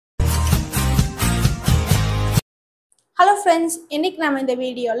Hello friends, இன்னைக்கு நாம இந்த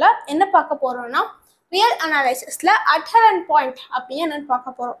வீடியோல என்ன பார்க்க போறோம்னா real analysisல adherent point அப்படியே என்னன்னு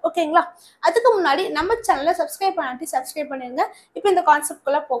பார்க்க போறோம். ஓகேங்களா? அதுக்கு முன்னாடி நம்ம சேனலை சப்ஸ்கிரைப் பண்ணாட்டி சப்ஸ்கிரைப் பண்ணிருங்க. இப்போ இந்த கான்செப்ட்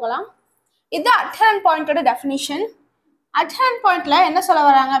குள்ள போகலாம். இது adherent pointோட டெஃபினிஷன். adherent pointல என்ன சொல்ல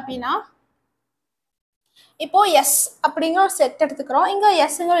வராங்க அப்படின்னா இப்போ s அப்படிங்கிற ஒரு செட் எடுத்துக்கிறோம். இங்க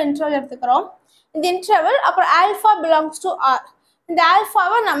sங்கிற ஒரு இன்டர்வல் எடுத்துக்கிறோம். இந்த இன்டர்வல் அப்புறம் ஆல்பா belongs to r. இந்த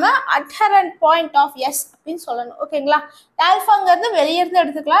ஆல்பாவை நம்ம adherent point of s அப்படின்னு சொல்லணும். ஓகேங்களா? ஆல்பாங்கிறது வெளியே இருந்து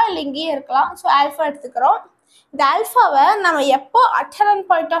எடுத்துக்கலாம் இல்லை இங்கேயே இருக்கலாம். ஸோ ஆல்பா எடுத்துக்கிறோம். இந்த ஆல்பாவை நம்ம எப்போ adherent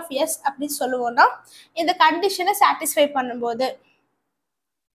point of s அப்படின்னு சொல்லுவோம்னா இந்த கண்டிஷனை சாட்டிஸ்ஃபை பண்ணும்போது.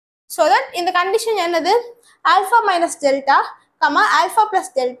 ஸோ தட் இந்த கண்டிஷன் என்னது? Alpha minus delta alpha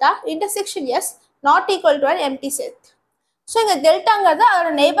plus delta intersection S not equal to an empty set. So இங்கே டெல்டாங்கிறது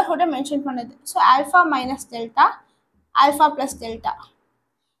அதோட நெய்பர்ஹுட்டை மென்ஷன் பண்ணுது. So alpha minus delta alpha plus delta.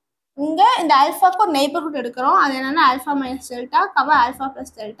 இங்கே இந்த ஆல்பாவுக்கு ஒரு நெய்பர்ஹுட் எடுக்கிறோம். அது என்னென்னா alpha minus delta alpha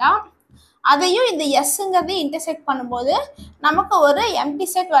plus delta. அதையும் இந்த எஸ்ங்கிறதையும் இன்டர்செக்ட் பண்ணும்போது நமக்கு ஒரு எம்டி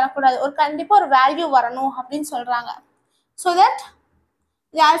செட் வரக்கூடாது, ஒரு கண்டிப்பாக ஒரு வேல்யூ வரணும் அப்படின்னு சொல்கிறாங்க. ஸோ தட்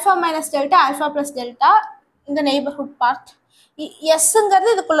இது alpha minus delta alpha plus delta இந்த நெய்பர்ஹுட் பார்ட்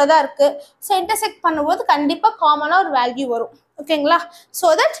எஸ்ங்கிறது இதுக்குள்ளே தான் இருக்குது. ஸோ இன்டர்செக்ட் பண்ணும்போது கண்டிப்பாக காமனாக ஒரு வேல்யூ வரும். ஓகேங்களா? ஸோ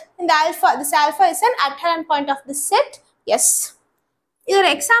தட் இந்த this alpha is an adherent point of this set S. இது ஒரு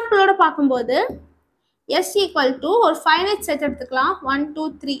எக்ஸாம்பிளோட பார்க்கும்போது S ஈக்குவல் டு ஒரு ஃபைனைட் செட் எடுத்துக்கலாம். 1 2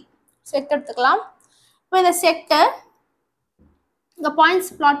 3 செட் எடுத்துக்கலாம். இப்போ இந்த செட்டை இந்த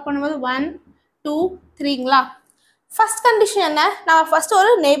பாயிண்ட்ஸ் பிளாட் பண்ணும்போது 1 2 3ங்களா? ஃபர்ஸ்ட் கண்டிஷன் என்ன? நம்ம ஃபர்ஸ்ட்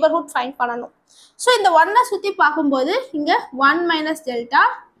ஒரு நெய்பர்ஹுட் ஃபைண்ட் பண்ணணும். ஸோ இந்த ஒன்னை சுற்றி பார்க்கும்போது இங்கே 1 மைனஸ் டெல்டா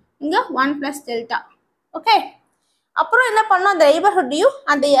இங்கே 1 ப்ளஸ் டெல்டா. ஓகே, அப்புறம் என்ன பண்ணணும்? அந்த நெய்பர்ஹுட்டையும்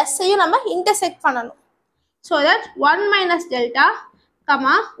அந்த எஸ்ஸையும் நம்ம இன்டர்செக்ட் பண்ணணும். So that 1 minus delta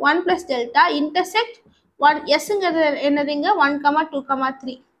 1 plus delta intersect 1 எஸ்ங்கிறது என்னதுங்க 1 2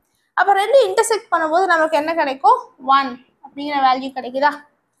 3. அப்போ ரெண்டு இன்டர்செக்ட் பண்ணும்போது நமக்கு என்ன கிடைக்கும்? 1 அப்படிங்கிற வேல்யூ கிடைக்குதா?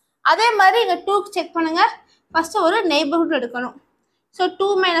 அதே மாதிரி இங்கே 2 செக் பண்ணுங்க. ஃபஸ்ட்டு ஒரு நெய்பர்ஹுட் எடுக்கணும். So 2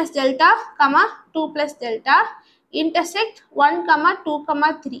 minus delta 2 plus delta intersect 1 2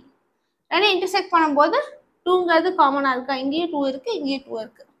 3. ரெண்டு இன்டர்செக்ட் பண்ணும்போது 2ங்கிறது காமனாக இருக்கா? இங்கேயும் 2 இருக்குது, இங்கேயும் 2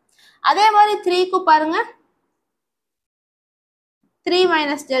 இருக்குது. அதே மாதிரி 3க்கு பாருங்க. 3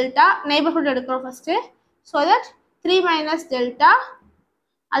 மைனஸ் டெல்டா நெய்பர்ஹுட் எடுக்கிறோம் first. So that 3 minus delta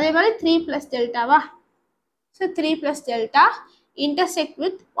அதே மாதிரி 3 plus டெல்டாவா? So 3 plus delta intersect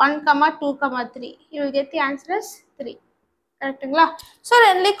with 1 2 3. You will get the answer as 3. கரெக்டுங்களா? ஸோ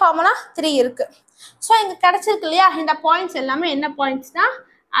ரெண்டுலேயும் காமனாக 3 இருக்கு. ஸோ இங்கே கிடச்சிருக்கு இல்லையா? இந்த பாயிண்ட்ஸ் எல்லாமே என்ன பாயிண்ட்ஸ்னா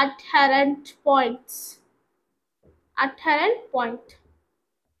adherent points. adherent point.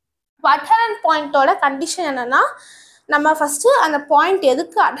 இப்போ adherent பாயிண்டோட கண்டிஷன் என்னன்னா நம்ம ஃபஸ்ட்டு அந்த பாயிண்ட்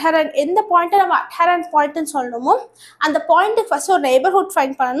எதுக்கு adherent, எந்த பாயிண்ட்டை நம்ம adherent பாயிண்ட்னு சொல்லணுமோ அந்த பாயிண்ட்டுக்கு ஃபஸ்ட்டு ஒரு நெய்பர்ஹுட்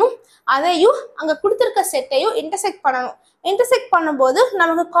ஃபைண்ட் பண்ணணும். அதையும் அங்கே கொடுத்துருக்க செட்டையும் இன்டர்செக்ட் பண்ணணும். இன்டர்செக்ட் பண்ணும்போது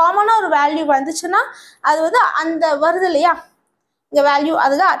நமக்கு காமனாக ஒரு வேல்யூ வந்துச்சுன்னா அது வந்து அந்த வருது இல்லையா இந்த வேல்யூ,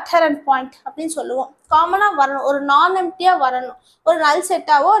 அதுதான் adherent பாயிண்ட் அப்படின்னு சொல்லுவோம். காமனாக வரணும், ஒரு நான் எம்டியாக வரணும், ஒரு நல்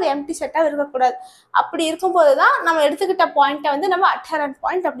செட்டாவோ ஒரு எம்டி செட்டாவோ இருக்கக்கூடாது. அப்படி இருக்கும்போது தான் நம்ம எடுத்துக்கிட்ட பாயிண்ட்டை வந்து நம்ம adherent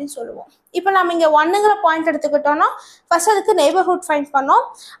பாயிண்ட் அப்படின்னு சொல்லுவோம். இப்போ நம்ம இங்கே 1ங்கிற பாயிண்ட் எடுத்துக்கிட்டோம்னா ஃபர்ஸ்ட் அதுக்கு நெய்பர்ஹுட் ஃபைண்ட் பண்ணோம்,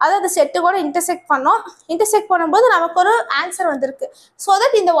 அதாவது செட்டு கூட இன்டர்செக்ட் பண்ணோம். இன்டர்செக்ட் பண்ணும்போது நமக்கு ஒரு ஆன்சர் வந்திருக்கு. ஸோ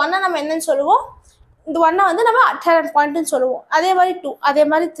தட் இந்த 1ஐ நம்ம என்னன்னு சொல்லுவோம்? இந்த 1ஐ வந்து நம்ம adherent பாயிண்ட்னு சொல்லுவோம். அதே மாதிரி 2 அதே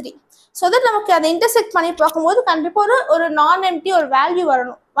மாதிரி 3. ஸோ தட் நமக்கு அதை இன்டர்செக்ட் பண்ணி பார்க்கும்போது கண்டிப்பாக ஒரு நான் எம்டி ஒரு வேல்யூ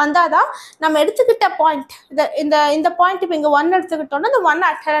வரணும். வந்தால் தான் நம்ம எடுத்துக்கிட்ட பாயிண்ட் இந்த பாயிண்ட் இப்போ இங்கே 1 எடுத்துக்கிட்டோம்னா இந்த 1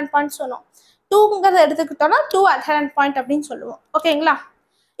 adherent பாயிண்ட் சொன்னோம். 2ங்கிறத எடுத்துக்கிட்டோம்னா 2 adherent பாயிண்ட் அப்படின்னு சொல்லுவோம். ஓகேங்களா?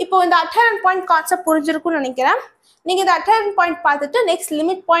 இப்போ இந்த adherent பாயிண்ட் கான்செப்ட் புரிஞ்சிருக்கும்னு நினைக்கிறேன். நீங்கள் இந்த adherent பாயிண்ட் பார்த்துட்டு நெக்ஸ்ட்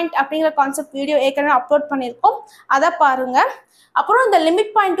லிமிட் பாயிண்ட் அப்படிங்கிற கான்செப்ட் வீடியோ ஏற்கனவே அப்லோட் பண்ணியிருக்கோம், அதை பாருங்கள். அப்புறம் இந்த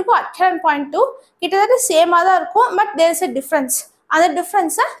லிமிட் பாயிண்ட்டுக்கும் adherent பாயிண்ட்டும் கிட்டத்தட்ட சேமாக தான் இருக்கும், but there is a difference. அந்த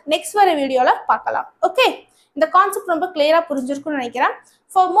டிஃப்ரென்ஸை நெக்ஸ்ட் வர வீடியோவில் பார்க்கலாம். ஓகே, இந்த கான்செப்ட் ரொம்ப கிளியராக புரிஞ்சிருக்கும்னு நினைக்கிறேன்.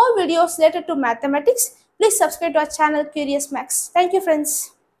 For more videos related to mathematics, please subscribe to our channel Curious Maths. Thank you friends.